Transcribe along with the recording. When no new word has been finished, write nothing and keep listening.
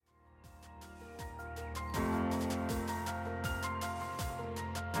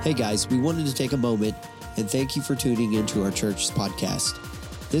Hey guys, we wanted to take a moment and thank you for tuning into our church's podcast.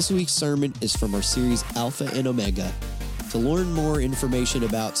 This week's sermon is from our series Alpha and Omega. To learn more information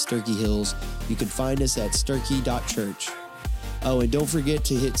about Sturkey Hills, you can find us at sturkey.church. Oh, and don't forget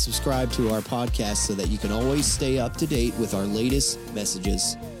to hit subscribe to our podcast so that you can always stay up to date with our latest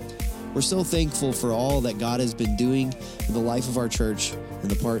messages. We're so thankful for all that God has been doing in the life of our church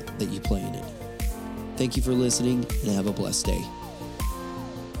and the part that you play in it. Thank you for listening and have a blessed day.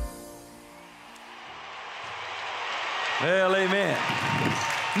 Well, amen.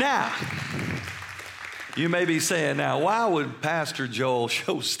 Now, you may be saying, now, why would Pastor Joel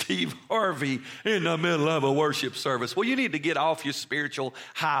show Steve Harvey in the middle of a worship service? Well, you need to get off your spiritual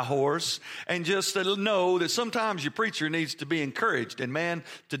high horse and just know that sometimes your preacher needs to be encouraged. And man,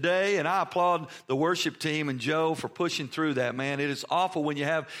 today, and I applaud the worship team and Joe for pushing through that, man. It is awful when you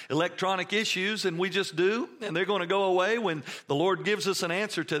have electronic issues, and we just do, and they're going to go away when the Lord gives us an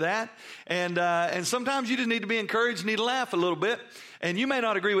answer to that. And sometimes you just need to be encouraged, need to laugh a little bit. And you may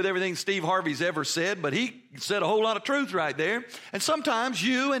not agree with everything Steve Harvey's ever said, but he said a whole lot of truth right there. And sometimes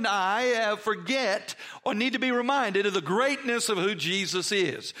you and I forget or need to be reminded of the greatness of who Jesus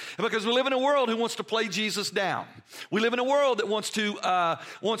is. Because we live in a world who wants to play Jesus down. We live in a world that wants to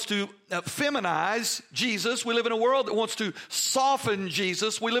feminize Jesus. We live in a world that wants to soften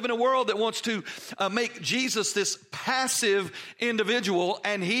Jesus. We live in a world that wants to make Jesus this passive individual,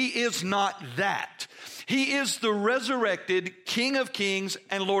 and he is not that. He is the resurrected King of Kings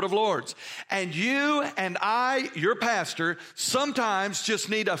and Lord of Lords. And you and I, your pastor, sometimes just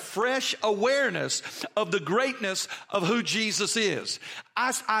need a fresh awareness of the greatness of who Jesus is.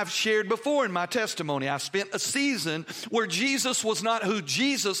 I've shared before in my testimony, I spent a season where Jesus was not who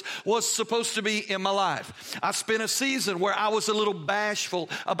Jesus was supposed to be in my life. I spent a season where I was a little bashful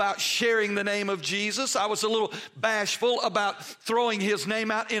about sharing the name of Jesus. I was a little bashful about throwing his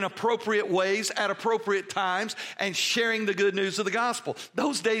name out in appropriate ways at appropriate times and sharing the good news of the gospel.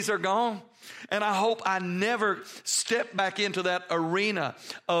 Those days are gone. And I hope I never step back into that arena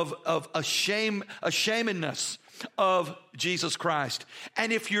of ashamedness of Jesus Christ.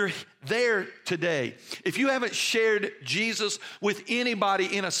 And if you're there today, if you haven't shared Jesus with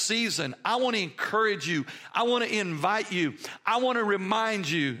anybody in a season, I want to encourage you. I want to invite you. I want to remind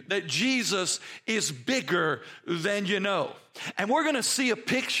you that Jesus is bigger than you know. And we're going to see a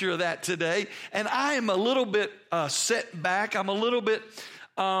picture of that today. And I am a little bit set back. I'm a little bit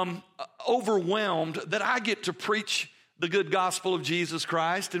overwhelmed that I get to preach the good gospel of Jesus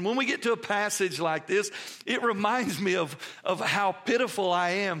Christ. And when we get to a passage like this, it reminds me of how pitiful I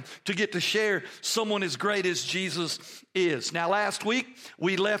am to get to share someone as great as Jesus is. Now, last week,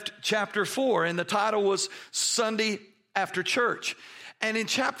 we left chapter 4, and the title was Sunday After Church. And in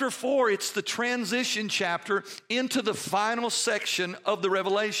chapter 4, it's the transition chapter into the final section of the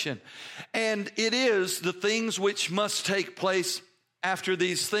Revelation. And it is the things which must take place after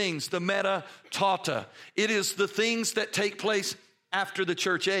these things, the meta tauta. It is the things that take place after the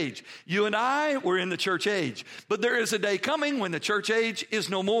church age. You and I were in the church age, but there is a day coming when the church age is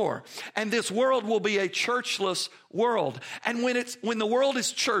no more, and this world will be a churchless world. And when the world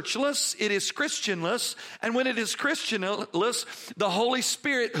is churchless, it is Christianless, and when it is Christianless, the Holy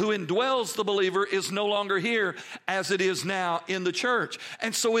Spirit who indwells the believer is no longer here as it is now in the church.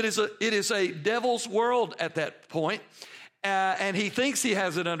 And so it is a devil's world at that point. And he thinks he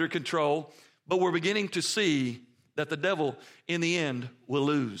has it under control, but we're beginning to see that the devil in the end will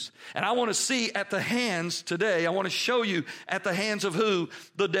lose. And I want to see at the hands today, I want to show you at the hands of who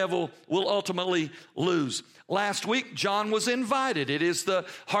the devil will ultimately lose. Last week, John was invited. It is the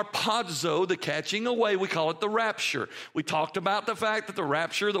harpazo, the catching away. We call it the rapture. We talked about the fact that the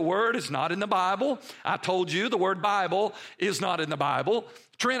rapture, the word, is not in the Bible. I told you the word Bible is not in the Bible.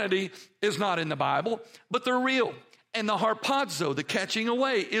 Trinity is not in the Bible, but they're real. And the harpazo, the catching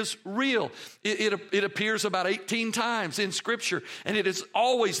away, is real. It appears about 18 times in Scripture. And it is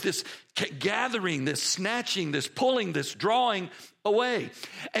always this gathering, this snatching, this pulling, this drawing away.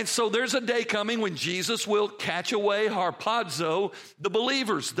 And so there's a day coming when Jesus will catch away, harpazo, the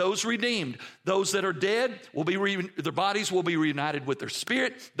believers, those redeemed. Those that are dead, their bodies will be reunited with their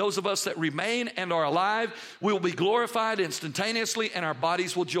spirit. Those of us that remain and are alive will be glorified instantaneously, and our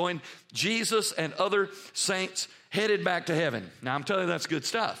bodies will join Jesus and other saints headed back to heaven. Now, I'm telling you, that's good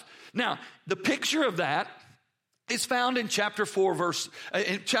stuff. Now, the picture of that is found in chapter 4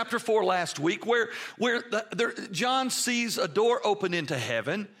 last week, where John sees a door open into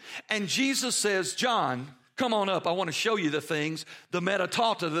heaven, and Jesus says, John, Come on up. I want to show you the things, the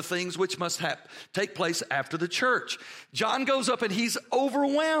metatauta, the things which must take place after the church. John goes up and he's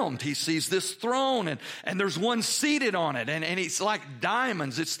overwhelmed. He sees this throne and there's one seated on it. And it's like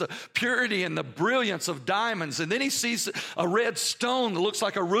diamonds. It's the purity and the brilliance of diamonds. And then he sees a red stone that looks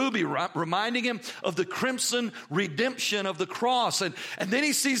like a ruby, reminding him of the crimson redemption of the cross. And then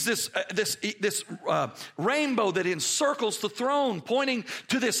he sees this rainbow that encircles the throne, pointing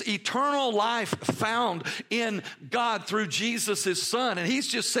to this eternal life found in God through Jesus, his son. And he's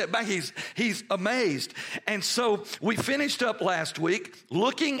just sat back. He's amazed. And so we finished up last week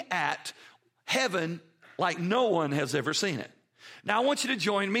looking at heaven like no one has ever seen it. Now I want you to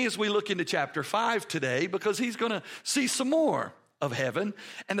join me as we look into chapter 5 today, because he's going to see some more of heaven.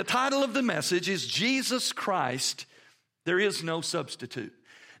 And the title of the message is Jesus Christ, There Is No Substitute.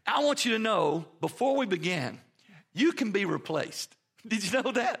 Now I want you to know, before we begin, you can be replaced. Did you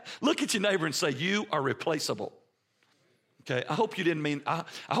know that? Look at your neighbor and say, you are replaceable. Okay, I hope you didn't mean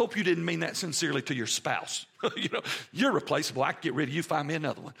that sincerely to your spouse. You're replaceable. I can get rid of you, find me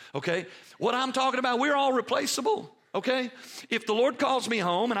another one. Okay? What I'm talking about, we're all replaceable. Okay? If the Lord calls me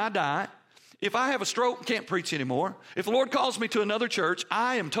home and I die, if I have a stroke and can't preach anymore, if the Lord calls me to another church,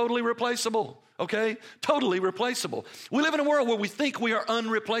 I am totally replaceable. Okay? Totally replaceable. We live in a world where we think we are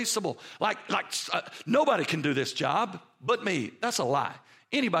unreplaceable. Like nobody can do this job but me. That's a lie.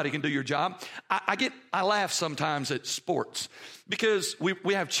 Anybody can do your job. I laugh sometimes at sports because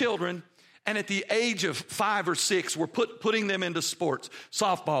we have children, and at the age of 5 or 6, we're putting them into sports.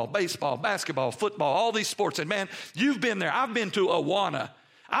 Softball, baseball, basketball, football, all these sports. And man, you've been there. I've been to Awana.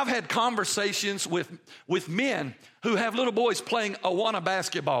 I've had conversations with men who have little boys playing Awana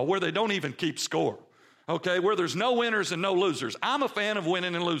basketball where they don't even keep score, okay, where there's no winners and no losers. I'm a fan of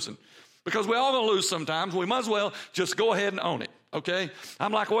winning and losing because we all going to lose sometimes. We might as well just go ahead and own it, okay?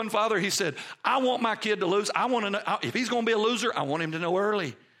 I'm like one father. He said, I want my kid to lose. I want to know, if he's going to be a loser, I want him to know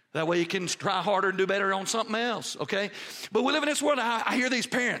early. That way he can try harder and do better on something else, okay? But we live in this world. I hear these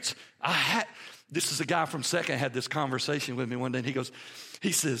parents. This is a guy from Second had this conversation with me one day, and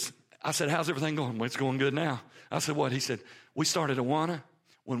he says, I said, how's everything going? Well, it's going good now. I said, what? He said, we started Awana.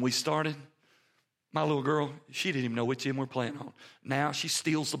 When we started, my little girl, she didn't even know which end we're playing on. Now she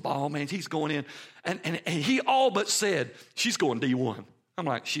steals the ball, man. He's going in. And he all but said, she's going D1. I'm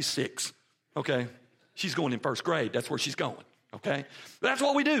like, she's 6, okay? She's going in first grade. That's where she's going. Okay? But that's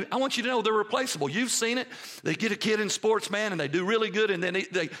what we do. I want you to know they're replaceable. You've seen it. They get a kid in sports, man, and they do really good, and then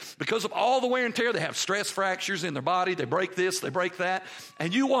they because of all the wear and tear, they have stress fractures in their body. They break this, they break that.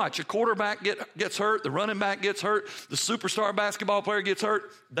 And you watch, a quarterback gets hurt, the running back gets hurt, the superstar basketball player gets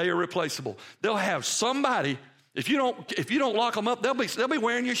hurt, they are replaceable. They'll have somebody, if you don't lock them up, they'll be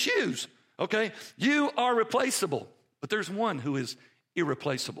wearing your shoes. Okay? You are replaceable. But there's one who is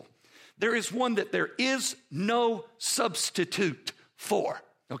irreplaceable. There is one that there is no substitute for,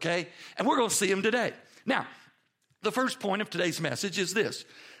 okay? And we're going to see him today. Now, the first point of today's message is this: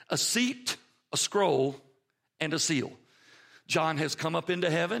 a seat, a scroll, and a seal. John has come up into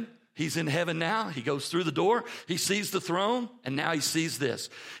heaven. He's in heaven now. He goes through the door. He sees the throne, and now he sees this.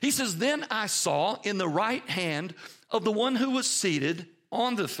 He says, then I saw in the right hand of the one who was seated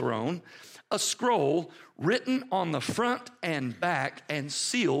on the throne a scroll written on the front and back and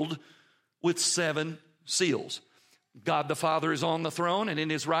sealed with 7 seals. God the Father is on the throne, and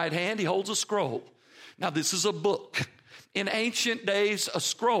in his right hand he holds a scroll. Now this is a book. In ancient days, a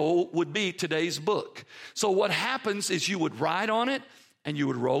scroll would be today's book. So what happens is you would write on it and you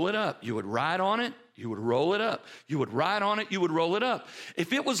would roll it up. You would write on it, you would roll it up. You would write on it, you would roll it up.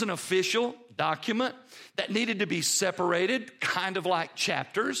 If it was an official document that needed to be separated, kind of like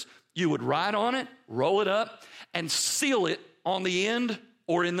chapters, you would write on it, roll it up, and seal it on the end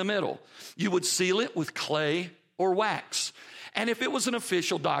or in the middle. You would seal it with clay or wax. And if it was an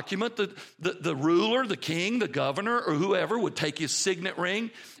official document, the ruler, the king, the governor, or whoever would take his signet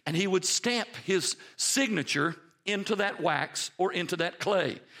ring and he would stamp his signature into that wax or into that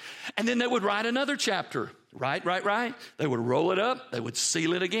clay. And then they would write another chapter. Right. They would roll it up. They would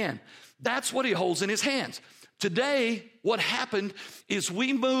seal it again. That's what he holds in his hands. Today, what happened is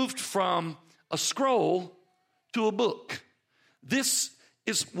we moved from a scroll to a book. This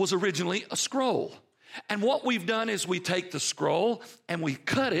was originally a scroll. And what we've done is we take the scroll and we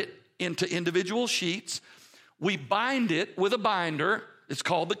cut it into individual sheets. We bind it with a binder. It's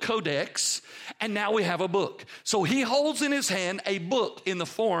called the codex. And now we have a book. So he holds in his hand a book in the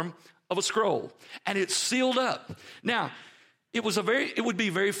form of a scroll. And it's sealed up. Now, it would be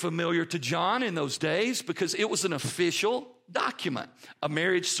very familiar to John in those days because it was an official document. A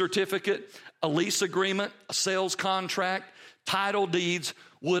marriage certificate, a lease agreement, a sales contract, title deeds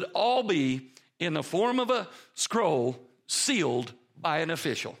would all be in the form of a scroll sealed by an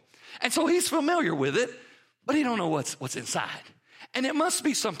official. And so he's familiar with it, but he don't know what's inside. And it must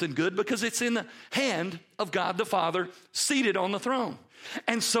be something good because it's in the hand of God the Father seated on the throne.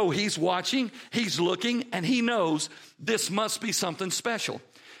 And so he's watching, he's looking, and he knows this must be something special.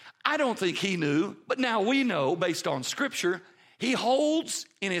 I don't think he knew, but now we know based on Scripture, he holds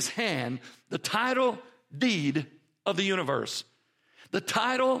in his hand the title deed of the universe. The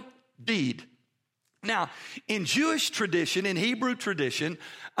title deed. Now, in Jewish tradition, in Hebrew tradition,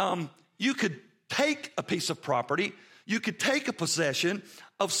 you could take a piece of property, you could take a possession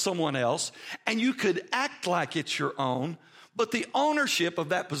of someone else, and you could act like it's your own, but the ownership of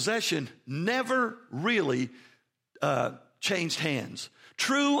that possession never really changed hands.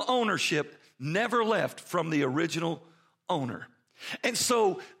 True ownership never left from the original owner. And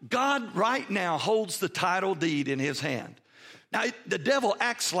so God right now holds the title deed in his hand. Now, the devil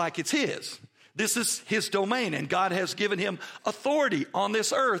acts like it's his. This is his domain, and God has given him authority on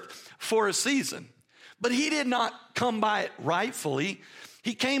this earth for a season. But he did not come by it rightfully.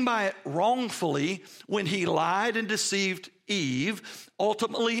 He came by it wrongfully when he lied and deceived Eve.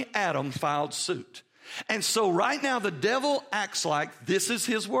 Ultimately, Adam filed suit. And so right now, the devil acts like this is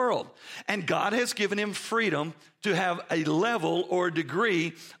his world. And God has given him freedom to have a level or a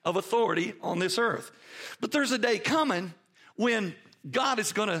degree of authority on this earth. But there's a day coming when God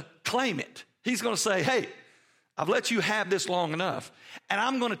is going to claim it. He's going to say, hey, I've let you have this long enough, and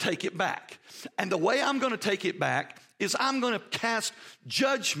I'm going to take it back. And the way I'm going to take it back is I'm going to cast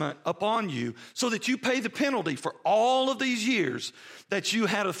judgment upon you so that you pay the penalty for all of these years that you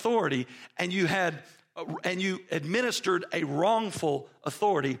had authority and you administered a wrongful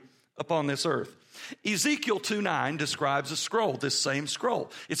authority upon this earth. Ezekiel 2:9 describes a scroll, this same scroll.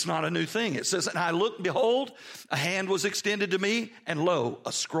 It's not a new thing. It says, and I looked, behold, a hand was extended to me, and lo,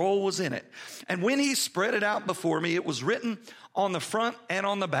 a scroll was in it. And when he spread it out before me, it was written on the front and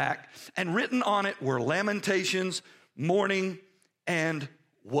on the back, and written on it were lamentations, mourning, and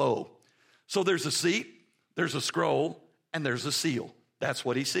woe. So there's a seat, there's a scroll, and there's a seal. That's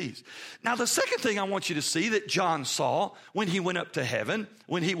what he sees. Now, the second thing I want you to see that John saw when he went up to heaven,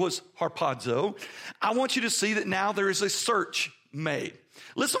 when he was harpazo, I want you to see that now there is a search made.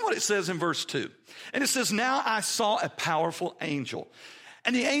 Listen what it says in verse 2. And it says, now I saw a powerful angel.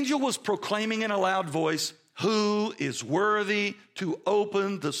 And the angel was proclaiming in a loud voice, who is worthy to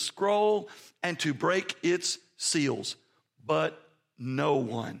open the scroll and to break its seals? But no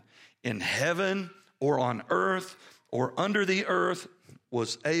one in heaven or on earth or under the earth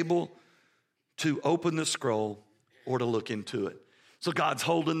was able to open the scroll or to look into it. So God's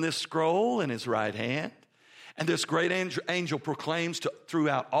holding this scroll in his right hand, and this great angel proclaims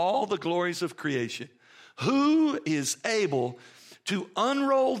throughout all the glories of creation, who is able to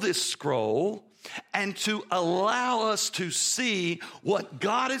unroll this scroll and to allow us to see what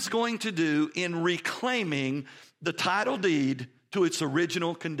God is going to do in reclaiming the title deed to its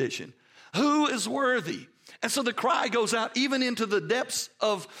original condition. Who is worthy? And so the cry goes out even into the depths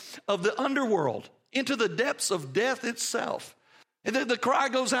of the underworld, into the depths of death itself. And then the cry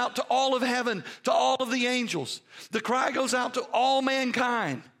goes out to all of heaven, to all of the angels. The cry goes out to all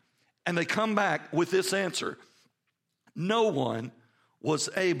mankind. And they come back with this answer. No one was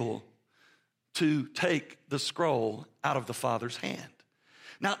able to take the scroll out of the Father's hand.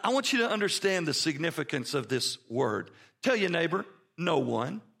 Now, I want you to understand the significance of this word. Tell your neighbor, no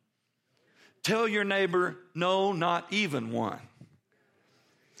one. Tell your neighbor, no, not even one.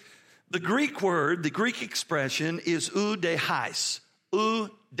 The Greek word, the Greek expression is oudehais,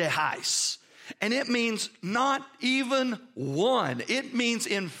 oudehais. And it means not even one. It means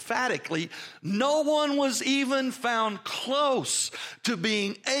emphatically, no one was even found close to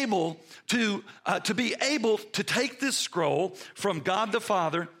being able to take this scroll from God the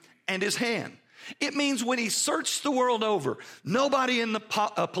Father and his hand. It means when he searched the world over, nobody in the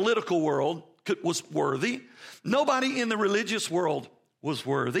political world was worthy. Nobody in the religious world was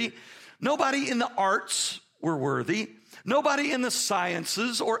worthy. Nobody in the arts were worthy. Nobody in the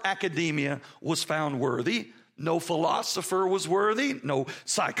sciences or academia was found worthy. No philosopher was worthy. No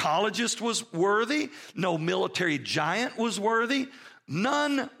psychologist was worthy. No military giant was worthy.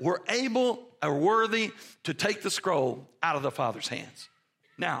 None were able or worthy to take the scroll out of the Father's hands.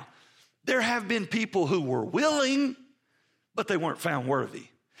 Now, there have been people who were willing, but they weren't found worthy.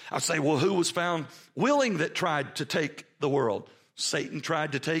 I say, well, who was found willing that tried to take the world? Satan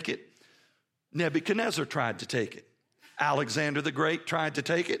tried to take it. Nebuchadnezzar tried to take it. Alexander the Great tried to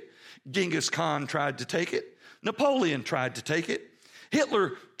take it. Genghis Khan tried to take it. Napoleon tried to take it.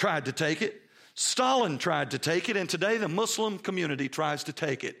 Hitler tried to take it. Stalin tried to take it. And today the Muslim community tries to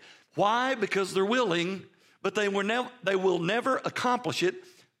take it. Why? Because they're willing, but they will never accomplish it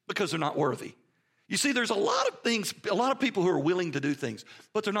because they're not worthy. You see, there's a lot of people who are willing to do things,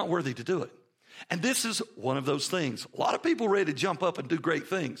 but they're not worthy to do it. And this is one of those things. A lot of people ready to jump up and do great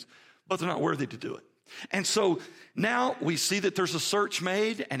things, but they're not worthy to do it. And so now we see that there's a search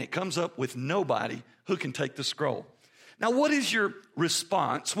made, and it comes up with nobody who can take the scroll. Now, what is your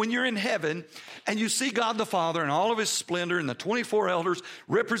response when you're in heaven and you see God the Father and all of his splendor and the 24 elders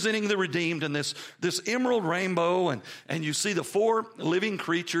representing the redeemed and this emerald rainbow, and you see the 4 living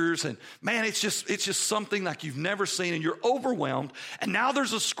creatures, and man, it's just something like you've never seen, and you're overwhelmed. And now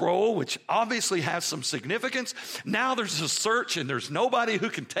there's a scroll which obviously has some significance. Now there's a search, and there's nobody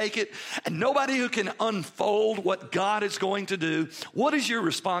who can take it and nobody who can unfold what God is going to do. What is your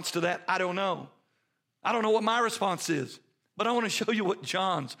response to that? I don't know. I don't know what my response is, but I want to show you what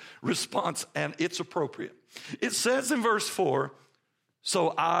John's response, and it's appropriate. It says in verse 4,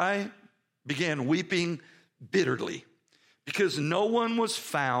 "So I began weeping bitterly because no one was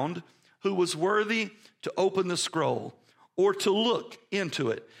found who was worthy to open the scroll or to look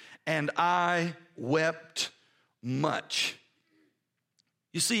into it, and I wept much."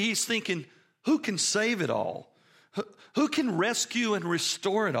 You see, he's thinking, who can save it all? Who can rescue and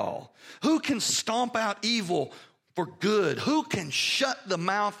restore it all? Who can stomp out evil for good? Who can shut the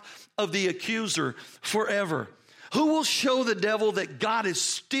mouth of the accuser forever? Who will show the devil that God is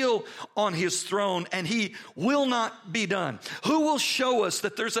still on his throne and he will not be done? Who will show us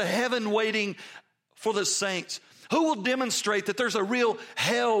that there's a heaven waiting for the saints? Who will demonstrate that there's a real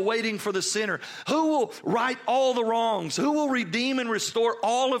hell waiting for the sinner? Who will right all the wrongs? Who will redeem and restore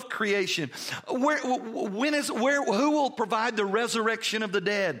all of creation? Who will provide the resurrection of the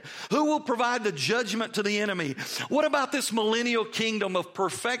dead? Who will provide the judgment to the enemy? What about this millennial kingdom of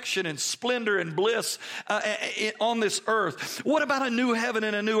perfection and splendor and bliss on this earth? What about a new heaven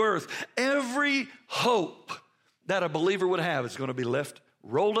and a new earth? Every hope that a believer would have is going to be left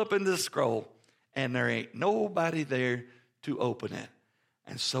rolled up in this scroll, and there ain't nobody there to open it.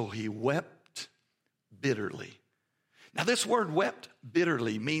 And so he wept bitterly. Now, this word wept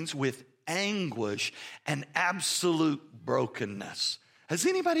bitterly means with anguish and absolute brokenness. Has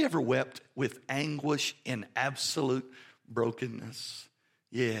anybody ever wept with anguish and absolute brokenness?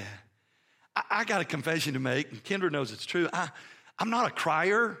 Yeah. I got a confession to make, and Kendra knows it's true. I'm not a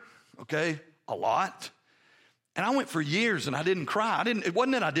crier, okay, a lot. And I went for years and I didn't cry. It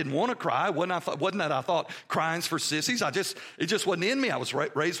wasn't that I didn't want to cry. It wasn't that I thought crying's for sissies. It just wasn't in me. I was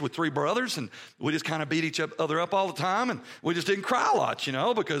raised with 3 brothers, and we just kind of beat each other up all the time, and we just didn't cry a lot,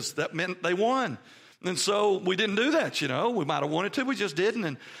 because that meant they won. And so we didn't do that, We might have wanted to, we just didn't.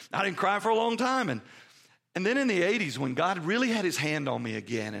 And I didn't cry for a long time. And then in the 80s, when God really had his hand on me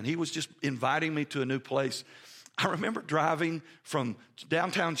again, and he was just inviting me to a new place, I remember driving from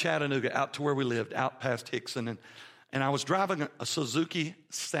downtown Chattanooga out to where we lived, out past Hickson, and I was driving a Suzuki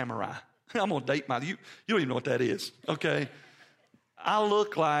Samurai. I'm going to date you don't even know what that is, okay? I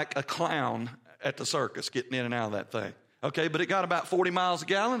look like a clown at the circus getting in and out of that thing, okay? But it got about 40 miles a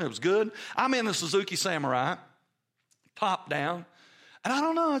gallon. It was good. I'm in the Suzuki Samurai, top down, and I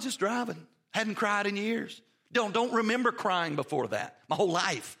don't know, I was just driving. Hadn't cried in years. Don't remember crying before that, my whole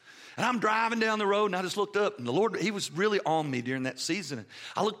life. And I'm driving down the road, and I just looked up, and the Lord, he was really on me during that season. And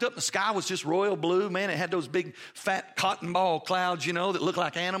I looked up, and the sky was just royal blue. Man, it had those big, fat cotton ball clouds, that look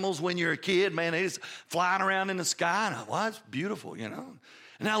like animals when you're a kid. Man, they just flying around in the sky. And I thought, it's beautiful,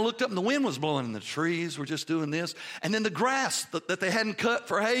 And I looked up, and the wind was blowing, and the trees were just doing this. And then the grass that they hadn't cut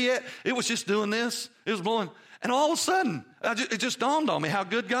for hay yet, it was just doing this. It was blowing. And all of a sudden, it just dawned on me how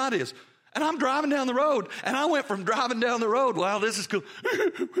good God is. And I'm driving down the road, and I went from driving down the road, wow, this is cool.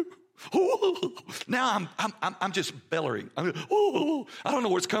 Now I'm just bellowing. I don't know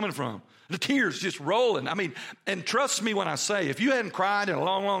where it's coming from. The tears just rolling. And trust me when I say, if you hadn't cried in a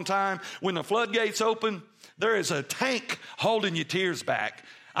long, long time, when the floodgates open, there is a tank holding your tears back.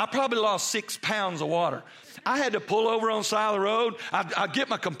 I probably lost 6 pounds of water. I had to pull over on the side of the road. I'd get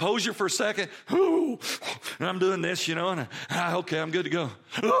my composure for a second. And I'm doing this, and okay, I'm good to go.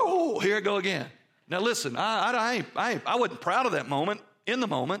 Here I go again. Now listen, I wasn't proud of that moment in the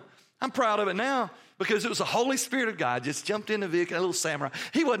moment. I'm proud of it now because it was the Holy Spirit of God just jumped in the vehicle, a little Samurai.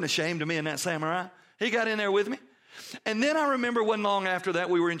 He wasn't ashamed of me in that Samurai. He got in there with me. And then I remember wasn't long after that,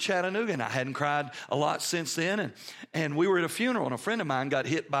 we were in Chattanooga, and I hadn't cried a lot since then. And we were at a funeral, and a friend of mine got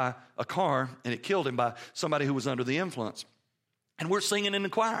hit by a car, and it killed him by somebody who was under the influence. And we're singing in the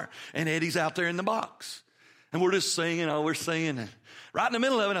choir, and Eddie's out there in the box. And we're just singing, we're singing. And right in the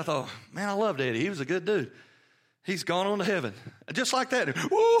middle of it, I thought, man, I loved Eddie. He was a good dude. He's gone on to heaven. Just like that.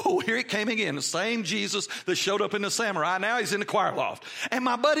 Woo, here it came again. The same Jesus that showed up in the samurai. Now he's in the choir loft. And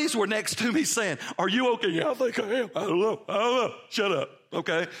my buddies were next to me saying, are you okay? Yeah, I think I am. I don't know. Shut up.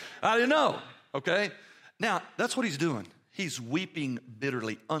 Okay. I didn't know. Okay. Now, that's what he's doing. He's weeping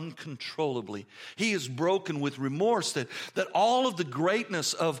bitterly, uncontrollably. He is broken with remorse that all of the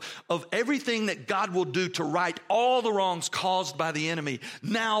greatness of everything that God will do to right all the wrongs caused by the enemy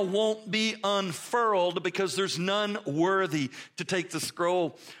now won't be unfurled because there's none worthy to take the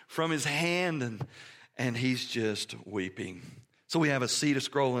scroll from his hand. And he's just weeping. So we have a seed, a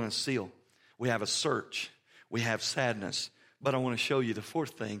scroll, and a seal. We have a search. We have sadness. But I want to show you the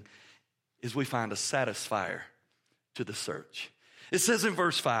fourth thing is we find a satisfier to the search. It says in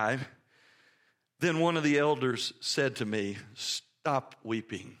verse 5, then one of the elders said to me, stop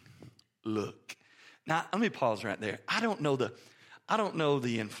weeping, look. Now, let me pause right there. I don't know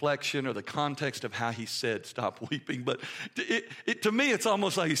the inflection or the context of how he said stop weeping, but to me, it's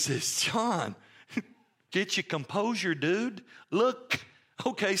almost like he says, John, get your composure, dude. Look,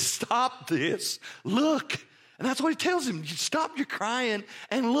 okay, stop this. Look. And that's what he tells him. Stop your crying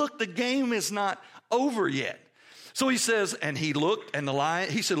and look, the game is not over yet. So he says, and he looked, and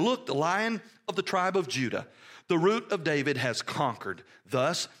he said, look, the Lion of the tribe of Judah, the Root of David has conquered.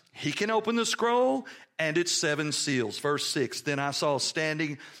 Thus, he can open the scroll and its 7 seals. Verse 6, then I saw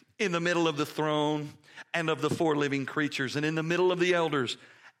standing in the middle of the throne and of the 4 living creatures, and in the middle of the elders,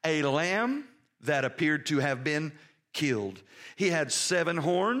 a lamb that appeared to have been killed. He had 7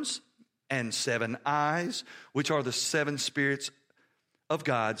 horns and 7 eyes, which are the 7 spirits of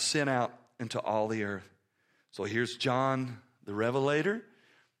God sent out into all the earth. So here's John the Revelator,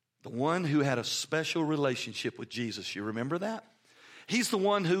 the one who had a special relationship with Jesus. You remember that? He's the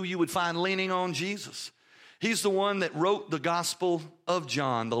one who you would find leaning on Jesus. He's the one that wrote the Gospel of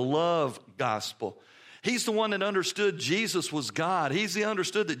John, the love gospel. He's the one that understood Jesus was God. He's the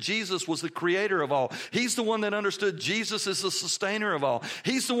understood that Jesus was the creator of all. He's the one that understood Jesus is the sustainer of all.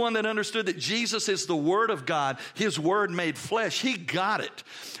 He's the one that understood that Jesus is the Word of God, His Word made flesh. He got it.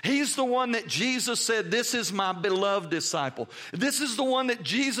 He's the one that Jesus said, this is my beloved disciple. This is the one that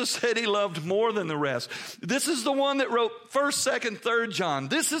Jesus said He loved more than the rest. This is the one that wrote 1st, 2nd, 3rd John.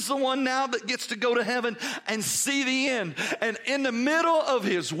 This is the one now that gets to go to heaven and see the end. And in the middle of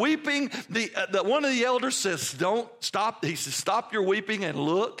his weeping, one of the elders says, don't stop. He says, stop your weeping and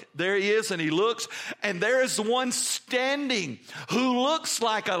look. There he is, and he looks, and there is one standing who looks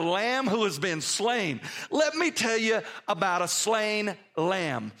like a lamb who has been slain. Let me tell you about a slain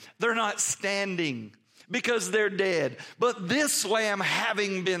lamb. They're not standing because they're dead. But this lamb,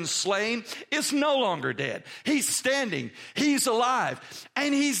 having been slain, is no longer dead. He's standing. He's alive.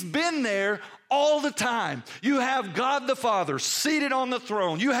 And he's been there all the time. You have God the Father seated on the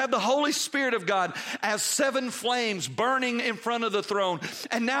throne. You have the Holy Spirit of God as 7 flames burning in front of the throne.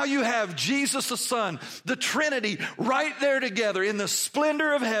 And now you have Jesus the Son, the Trinity, right there together in the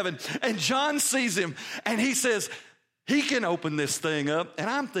splendor of heaven. And John sees him and he says, he can open this thing up. And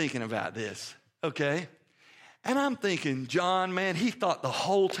I'm thinking about this, okay? And I'm thinking, John, man, he thought the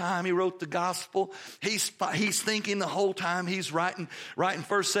whole time he wrote the gospel, he's thinking the whole time he's writing 1st,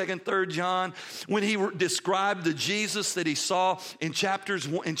 2nd, 3rd John, when he described the Jesus that he saw in chapter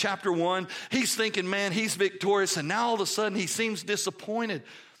 1, he's thinking, man, he's victorious, and now all of a sudden he seems disappointed.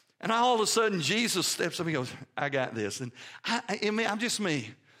 And all of a sudden Jesus steps up and goes, I got this. And I'm just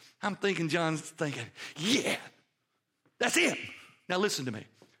me. I'm thinking, John's thinking, yeah, that's it. Now listen to me.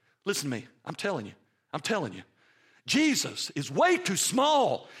 Listen to me. I'm telling you. Jesus is way too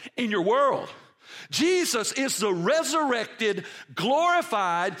small in your world. Jesus is the resurrected,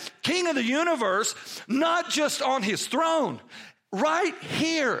 glorified King of the universe, not just on his throne, right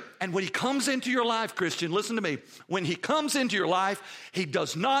here. And when he comes into your life, Christian, listen to me. When he comes into your life, he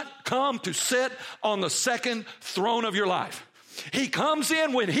does not come to sit on the second throne of your life. He comes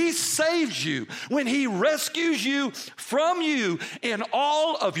in when he saves you, when he rescues you from you in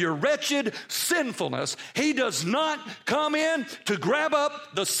all of your wretched sinfulness. He does not come in to grab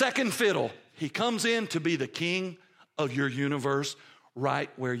up the second fiddle. He comes in to be the king of your universe right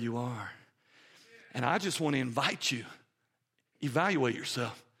where you are. And I just want to invite you, evaluate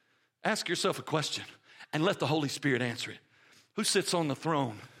yourself. Ask yourself a question and let the Holy Spirit answer it. Who sits on the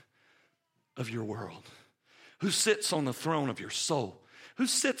throne of your world? Who sits on the throne of your soul? Who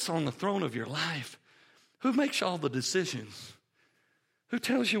sits on the throne of your life? Who makes all the decisions? Who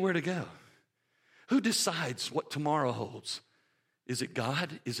tells you where to go? Who decides what tomorrow holds? Is it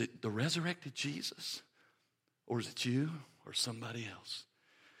God? Is it the resurrected Jesus? Or is it you or somebody else?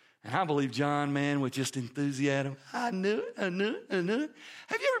 And I believe John, man, with just enthusiasm, I knew it. Have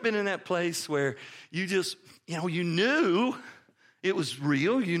you ever been in that place where you just, you knew it was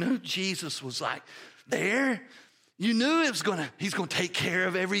real? You knew Jesus was like there. You knew he's going to take care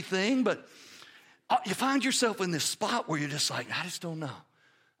of everything, but you find yourself in this spot where you're just like, I just don't know.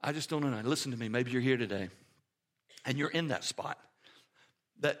 Listen to me. Maybe you're here today and you're in that spot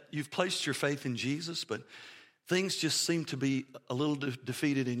that you've placed your faith in Jesus, but things just seem to be a little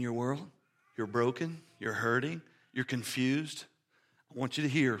defeated in your world. You're broken, you're hurting, you're confused. I want you to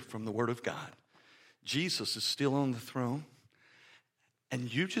hear from the Word of God. Jesus is still on the throne,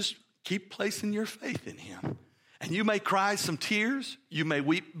 and you just keep placing your faith in Him. And you may cry some tears. You may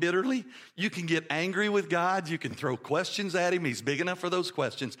weep bitterly. You can get angry with God. You can throw questions at Him. He's big enough for those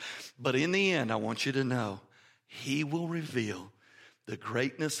questions. But in the end, I want you to know He will reveal the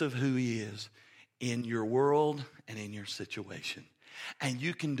greatness of who He is in your world and in your situation. And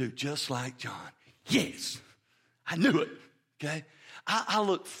you can do just like John. Yes, I knew it, okay? I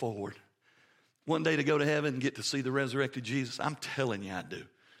look forward one day to go to heaven and get to see the resurrected Jesus. I'm telling you I do,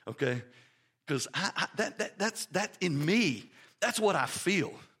 okay? Because that's in me. That's what I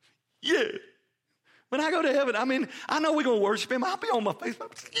feel. Yeah. When I go to heaven, I know we're going to worship Him. I'll be on my face.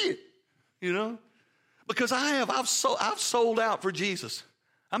 Yeah, because I've sold out for Jesus.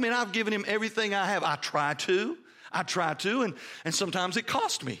 I've given Him everything I have. I try to, and sometimes it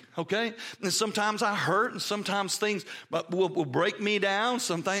cost me, okay? And sometimes I hurt, and sometimes things will break me down.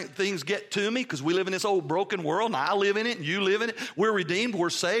 Some things get to me because we live in this old broken world, and I live in it, and you live in it. We're redeemed, we're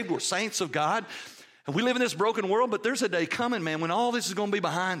saved, we're saints of God. And we live in this broken world, but there's a day coming, man, when all this is going to be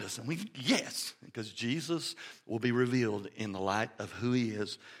behind us. And because Jesus will be revealed in the light of who He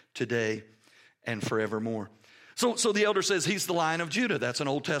is today and forevermore. So the elder says He's the Lion of Judah. That's an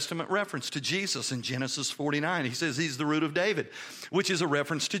Old Testament reference to Jesus in Genesis 49. He says He's the root of David, which is a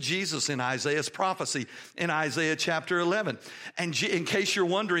reference to Jesus in Isaiah's prophecy in Isaiah chapter 11. And in case you're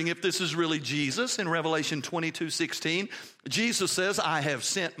wondering if this is really Jesus, in Revelation 22:16, Jesus says, I have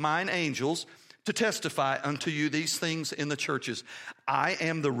sent mine angels to testify unto you these things in the churches. I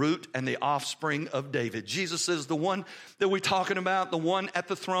am the root and the offspring of David. Jesus is the one that we're talking about, the one at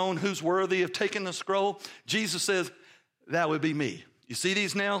the throne who's worthy of taking the scroll. Jesus says, that would be me. You see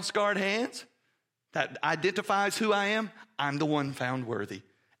these nail-scarred hands? That identifies who I am. I'm the one found worthy,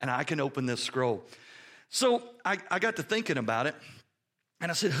 and I can open this scroll. So I got to thinking about it. And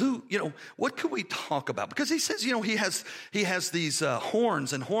I said, what could we talk about? Because he says, he has these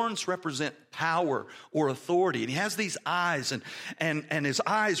horns, and horns represent power or authority. And he has these eyes, and his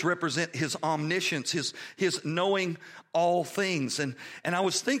eyes represent his omniscience, his knowing all things. And I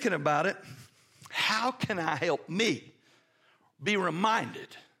was thinking about it. How can I help me be reminded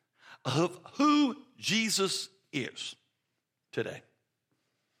of who Jesus is today?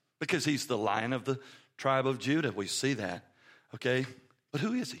 Because He's the Lion of the tribe of Judah. We see that, okay? But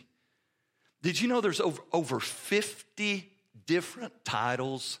who is He? Did you know there's over 50 different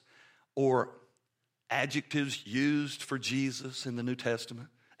titles or adjectives used for Jesus in the New Testament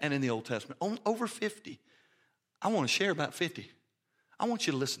and in the Old Testament? Over 50. I want to share about 50. I want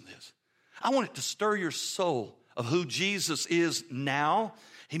you to listen to this. I want it to stir your soul of who Jesus is now.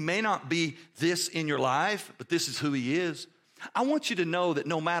 He may not be this in your life, but this is who He is. I want you to know that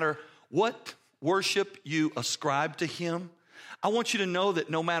no matter what worship you ascribe to Him, I want you to know that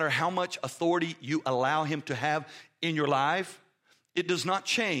no matter how much authority you allow Him to have in your life, it does not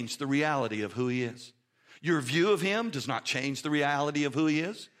change the reality of who He is. Your view of Him does not change the reality of who He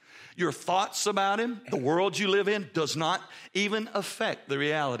is. Your thoughts about Him, the world you live in, does not even affect the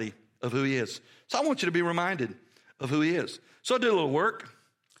reality of who He is. So I want you to be reminded of who He is. So I did a little work.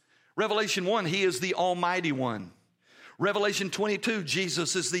 Revelation 1, He is the Almighty One. Revelation 22,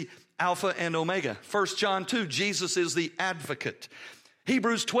 Jesus is the Alpha and Omega. 1 John 2, Jesus is the advocate.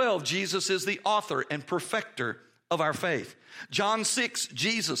 Hebrews 12, Jesus is the author and perfecter of our faith. John 6,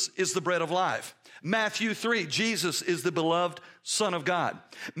 Jesus is the bread of life. Matthew 3, Jesus is the beloved Son of God.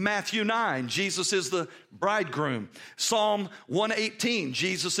 Matthew 9, Jesus is the bridegroom. Psalm 118,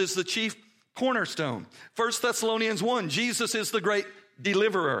 Jesus is the chief cornerstone. 1 Thessalonians 1, Jesus is the great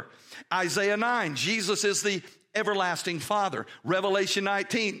deliverer. Isaiah 9, Jesus is the everlasting Father. Revelation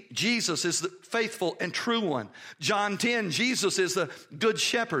 19, Jesus is the faithful and true one. John 10, Jesus is the good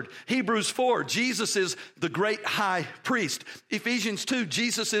shepherd. Hebrews 4, Jesus is the great high priest. Ephesians 2,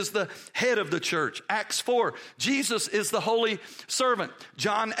 Jesus is the head of the church. Acts 4, Jesus is the holy servant.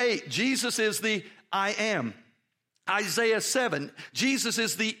 John 8, Jesus is the I am. Isaiah 7, Jesus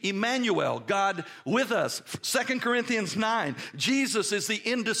is the Emmanuel, God with us. 2 Corinthians 9, Jesus is the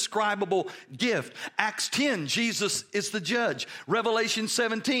indescribable gift. Acts 10, Jesus is the judge. Revelation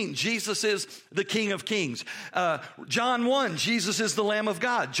 17, Jesus is the King of Kings. John 1, Jesus is the Lamb of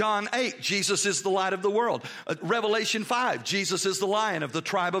God. John 8, Jesus is the light of the world. Revelation 5, Jesus is the Lion of the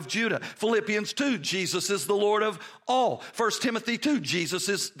tribe of Judah. Philippians 2, Jesus is the Lord of all. 1 Timothy 2, Jesus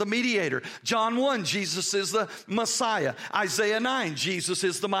is the mediator. John 1, Jesus is the Messiah. Isaiah 9, Jesus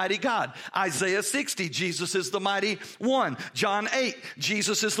is the mighty God. Isaiah 60, Jesus is the mighty one. John 8,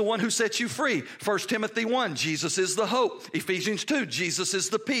 Jesus is the one who sets you free. 1 Timothy 1, Jesus is the hope. Ephesians 2, Jesus is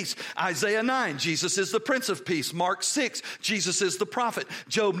the peace. Isaiah 9, Jesus is the Prince of Peace. Mark 6, Jesus is the prophet.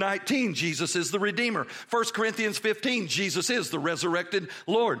 Job 19, Jesus is the Redeemer. 1 Corinthians 15, Jesus is the resurrected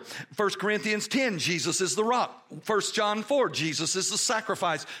Lord. 1 Corinthians 10, Jesus is the rock. 1 John 4, Jesus is the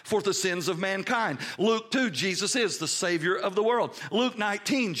sacrifice for the sins of mankind. Luke 2, Jesus is the Savior of the world. Luke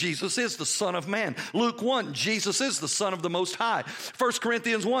 19, Jesus is the Son of Man. Luke 1, Jesus is the Son of the Most High. 1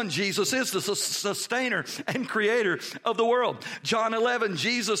 Corinthians 1, Jesus is the sustainer and creator of the world. John 11,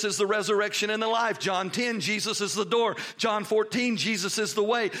 Jesus is the resurrection and the life. John 10, Jesus is the door. John 14, Jesus is the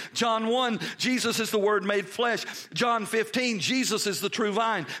way. John 1, Jesus is the Word made flesh. John 15, Jesus is the true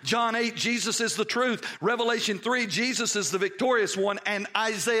vine. John 8, Jesus is the truth. Revelation 3, Jesus is the victorious one. And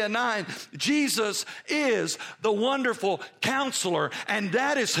Isaiah 9, Jesus is the wonderful counselor. And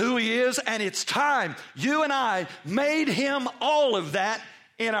that is who he is. And it's time you and I made him all of that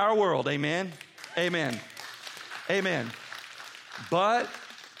in our world. Amen. Amen. Amen. But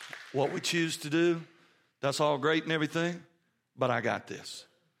what we choose to do, that's all great and everything, but I got this.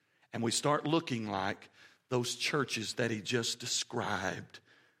 And we start looking like those churches that he just described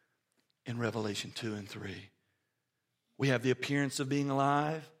in Revelation 2 and 3. We have the appearance of being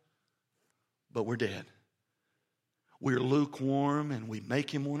alive, but we're dead. We're lukewarm and we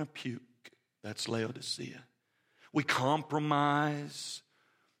make him want to puke. That's Laodicea. We compromise.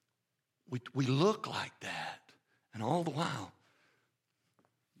 We look like that. And all the while,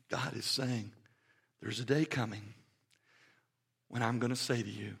 God is saying, there's a day coming when I'm going to say to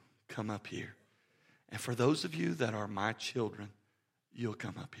you, come up here. And for those of you that are my children, you'll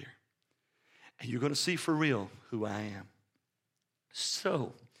come up here. And you're going to see for real who I am.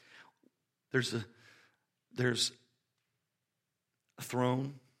 So, there's a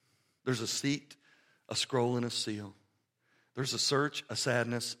throne, there's a seat, a scroll, and a seal. There's a search, a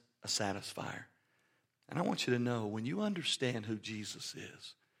sadness, a satisfier. And I want you to know, when you understand who Jesus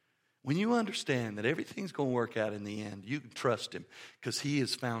is, when you understand that everything's going to work out in the end, you can trust him because he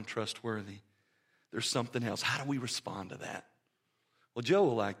is found trustworthy. There's something else. How do we respond to that? Well, Joe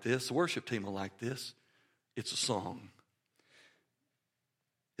will like this. The worship team will like this. It's a song.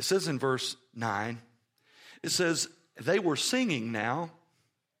 It says in verse 9, it says, they were singing now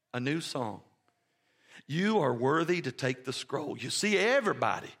a new song. You are worthy to take the scroll. You see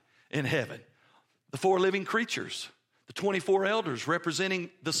everybody in heaven, the four living creatures, the 24 elders representing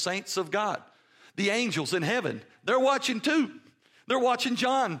the saints of God, the angels in heaven, they're watching too. They're watching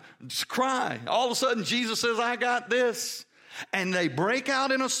John just cry. All of a sudden, Jesus says, I got this. And they break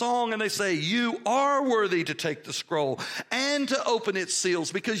out in a song and they say, you are worthy to take the scroll and to open its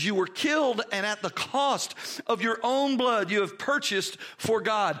seals because you were killed and at the cost of your own blood you have purchased for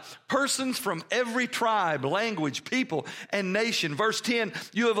God persons from every tribe, language, people, and nation. Verse 10,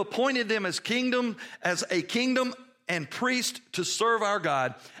 you have appointed them as a kingdom and priest to serve our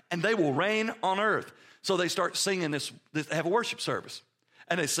God, and they will reign on earth. So they start singing this, they have a worship service,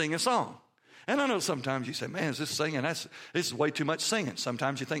 and they sing a song. And I know sometimes you say, man, is this singing? This is way too much singing.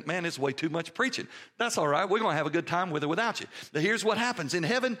 Sometimes you think, man, it's way too much preaching. That's all right. We're going to have a good time with or without you. But here's what happens. In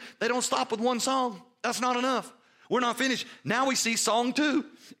heaven, they don't stop with one song. That's not enough. We're not finished. Now we see song 2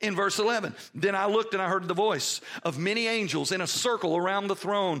 in verse 11. Then I looked and I heard the voice of many angels in a circle around the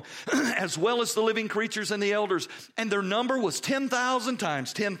throne, as well as the living creatures and the elders. And their number was 10,000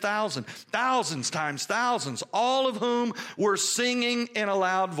 times 10,000, thousands times thousands, all of whom were singing in a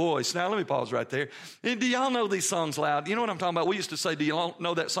loud voice. Now let me pause right there. Do y'all know these songs loud? You know what I'm talking about? We used to say, do you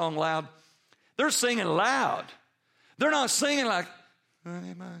know that song loud? They're singing loud. They're not singing like,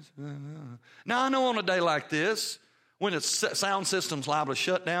 now I know on a day like this, when the sound system's liable to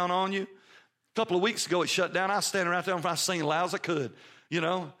shut down on you. A couple of weeks ago it shut down. I was standing right there and I was singing loud as I could, you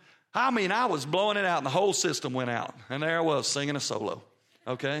know. I mean, I was blowing it out and the whole system went out. And there I was singing a solo,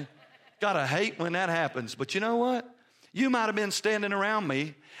 okay. Gotta hate when that happens. But you know what? You might have been standing around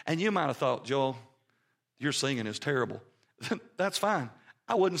me and you might have thought, Joel, your singing is terrible. That's fine.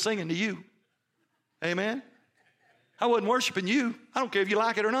 I wasn't singing to you. Amen. I wasn't worshiping you. I don't care if you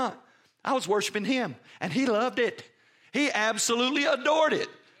like it or not. I was worshiping him, and he loved it. He absolutely adored it.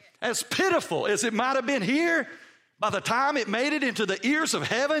 As pitiful as it might have been here, by the time it made it into the ears of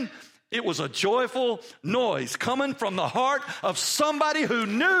heaven, it was a joyful noise coming from the heart of somebody who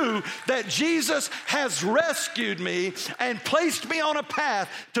knew that Jesus has rescued me and placed me on a path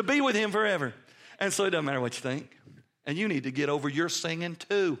to be with him forever. And so it doesn't matter what you think. And you need to get over your singing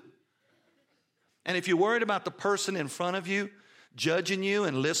too. And if you're worried about the person in front of you judging you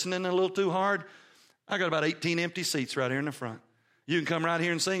and listening a little too hard, I got about 18 empty seats right here in the front. You can come right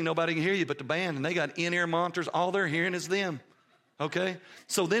here and sing. Nobody can hear you but the band. And they got in-ear monitors. All they're hearing is them. Okay?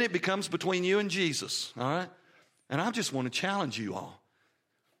 So then it becomes between you and Jesus. All right? And I just want to challenge you all.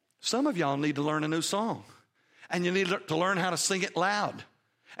 Some of y'all need to learn a new song. And you need to learn how to sing it loud.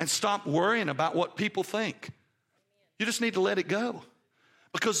 And stop worrying about what people think. You just need to let it go.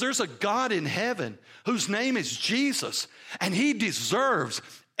 Because there's a God in heaven whose name is Jesus. And he deserves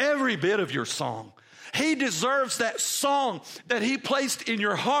every bit of your song. He deserves that song that he placed in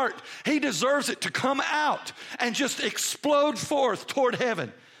your heart. He deserves it to come out and just explode forth toward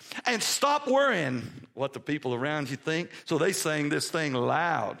heaven. And stop worrying what the people around you think. So they sang this thing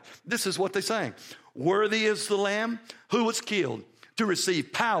loud. This is what they sang. Worthy is the Lamb who was killed to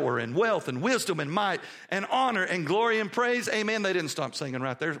receive power and wealth and wisdom and might and honor and glory and praise. Amen. They didn't stop singing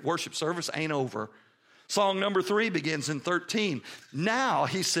right there. Worship service ain't over. Song number 3 begins in 13. Now,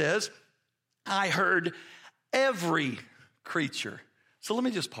 he says, I heard every creature. So let me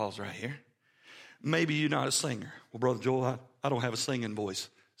just pause right here. Maybe you're not a singer. Well, Brother Joel, I don't have a singing voice.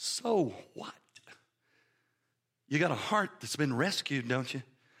 So what? You got a heart that's been rescued, don't you?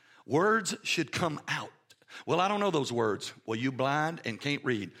 Words should come out. Well, I don't know those words. Well, you blind and can't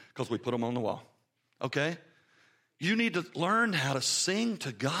read because we put them on the wall. Okay? You need to learn how to sing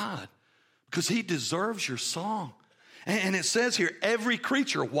to God because he deserves your song. And it says here, every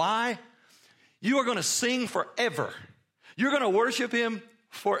creature. Why? You are going to sing forever. You're going to worship him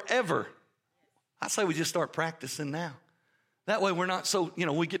forever. I say we just start practicing now. That way we're not so,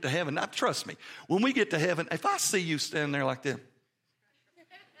 we get to heaven. Now, trust me, when we get to heaven, if I see you standing there like this,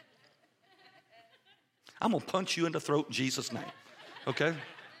 I'm going to punch you in the throat in Jesus' name. Okay?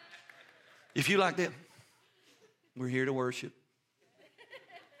 If you like that, we're here to worship.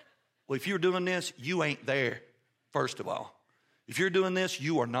 Well, if you're doing this, you ain't there, first of all. If you're doing this,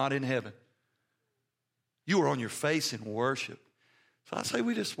 you are not in heaven. You are on your face in worship. So I say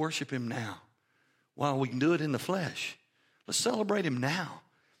we just worship him now while we can do it in the flesh. Let's celebrate him now.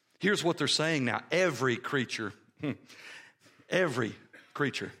 Here's what they're saying now. Every creature. Every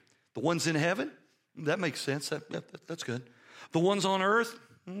creature. The ones in heaven, that makes sense. That's good. The ones on earth,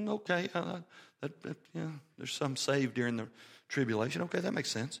 okay. There's some saved during the tribulation. Okay, that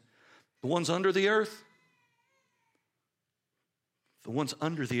makes sense. The ones under the earth. The ones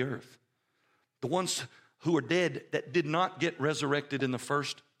under the earth. The ones who are dead that did not get resurrected in the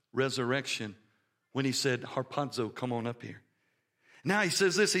first resurrection when he said, harpazo, come on up here. Now he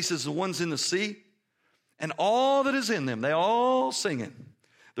says this, he says the ones in the sea and all that is in them, they all singing.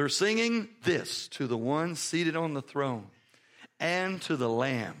 They're singing this to the one seated on the throne and to the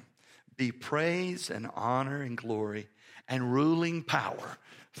Lamb be praise and honor and glory and ruling power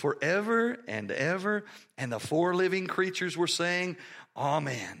forever and ever. And the 4 living creatures were saying,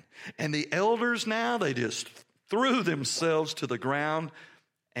 amen. And the elders now, they just threw themselves to the ground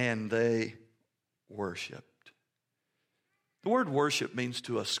and they worshiped. The word worship means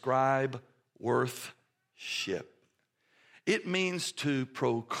to ascribe worthship. It means to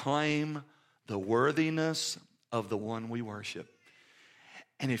proclaim the worthiness of the one we worship.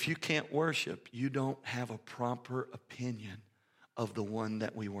 And if you can't worship, you don't have a proper opinion of the one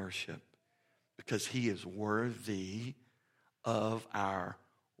that we worship because he is worthy of our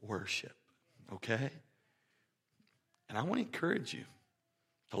worship. Okay? And I want to encourage you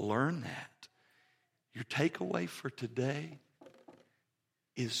to learn that. Your takeaway for today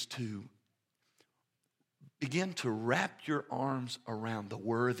is to begin to wrap your arms around the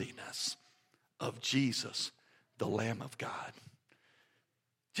worthiness of Jesus, the Lamb of God.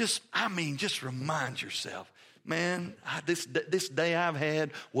 Just remind yourself, man, this day I've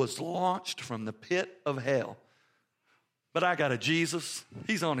had was launched from the pit of hell. But I got a Jesus.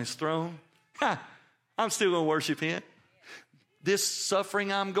 He's on his throne. I'm still going to worship him. This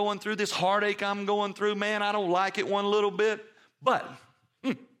suffering I'm going through, this heartache I'm going through, man, I don't like it one little bit. But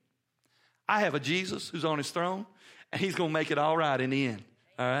I have a Jesus who's on his throne, and he's going to make it all right in the end.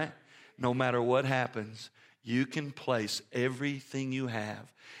 All right? No matter what happens, you can place everything you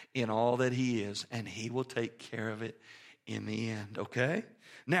have in all that he is, and he will take care of it in the end. Okay?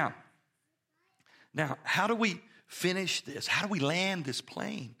 Now, how do we finish this? How do we land this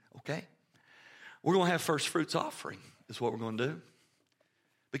plane? Okay? We're going to have first fruits offering is what we're going to do.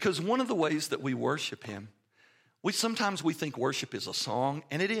 Because one of the ways that we worship him, sometimes we think worship is a song,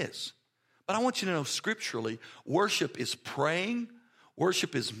 and it is. But I want you to know scripturally, worship is praying,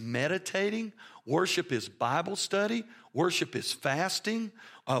 worship is meditating, worship is Bible study, worship is fasting,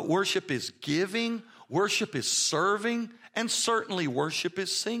 worship is giving, worship is serving, and certainly worship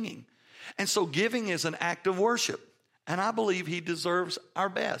is singing. And so giving is an act of worship, and I believe he deserves our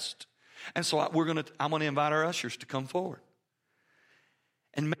best. And so I'm going to invite our ushers to come forward.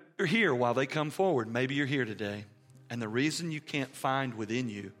 And maybe you're here while they come forward. Maybe you're here today, and the reason you can't find within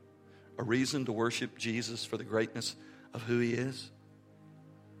you a reason to worship Jesus for the greatness of who he is,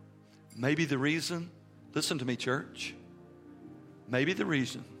 maybe the reason, listen to me, church, maybe the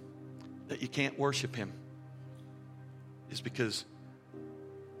reason that you can't worship him is because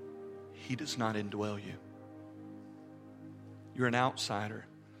he does not indwell you. You're an outsider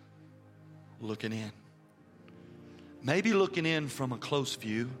looking in. Maybe looking in from a close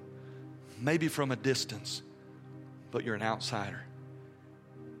view, maybe from a distance, but you're an outsider.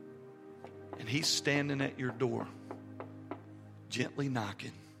 And he's standing at your door, gently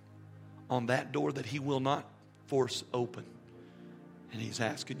knocking on that door that he will not force open. And he's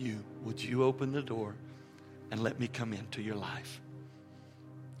asking you, would you open the door and let me come into your life?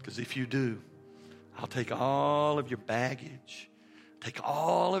 Because if you do, I'll take all of your baggage, take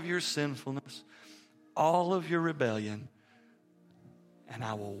all of your sinfulness, all of your rebellion, and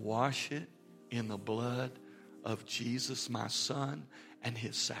I will wash it in the blood of Jesus, my son, and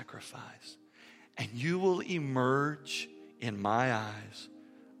his sacrifice. And you will emerge in my eyes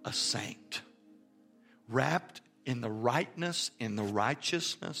a saint, wrapped in the rightness, in the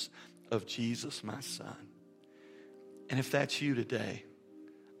righteousness of Jesus, my son. And if that's you today,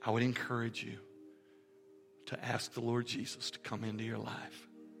 I would encourage you to ask the Lord Jesus to come into your life.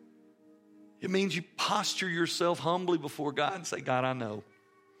 It means you posture yourself humbly before God and say, God, I know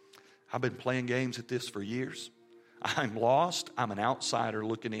I've been playing games at this for years. I'm lost. I'm an outsider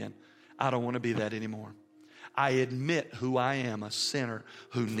looking in. I don't want to be that anymore. I admit who I am, a sinner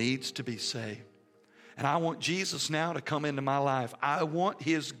who needs to be saved. And I want Jesus now to come into my life. I want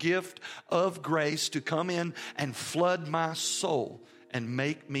his gift of grace to come in and flood my soul and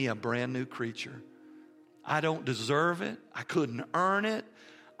make me a brand new creature. I don't deserve it. I couldn't earn it.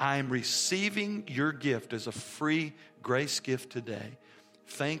 I am receiving your gift as a free grace gift today.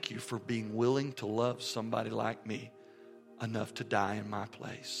 Thank you for being willing to love somebody like me enough to die in my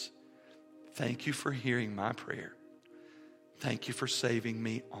place. Thank you for hearing my prayer. Thank you for saving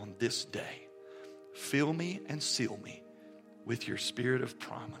me on this day. Fill me and seal me with your spirit of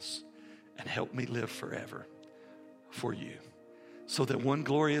promise and help me live forever for you, so that one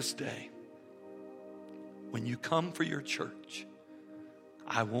glorious day, when you come for your church,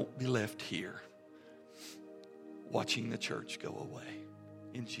 I won't be left here watching the church go away.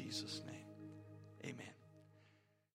 In Jesus' name, amen.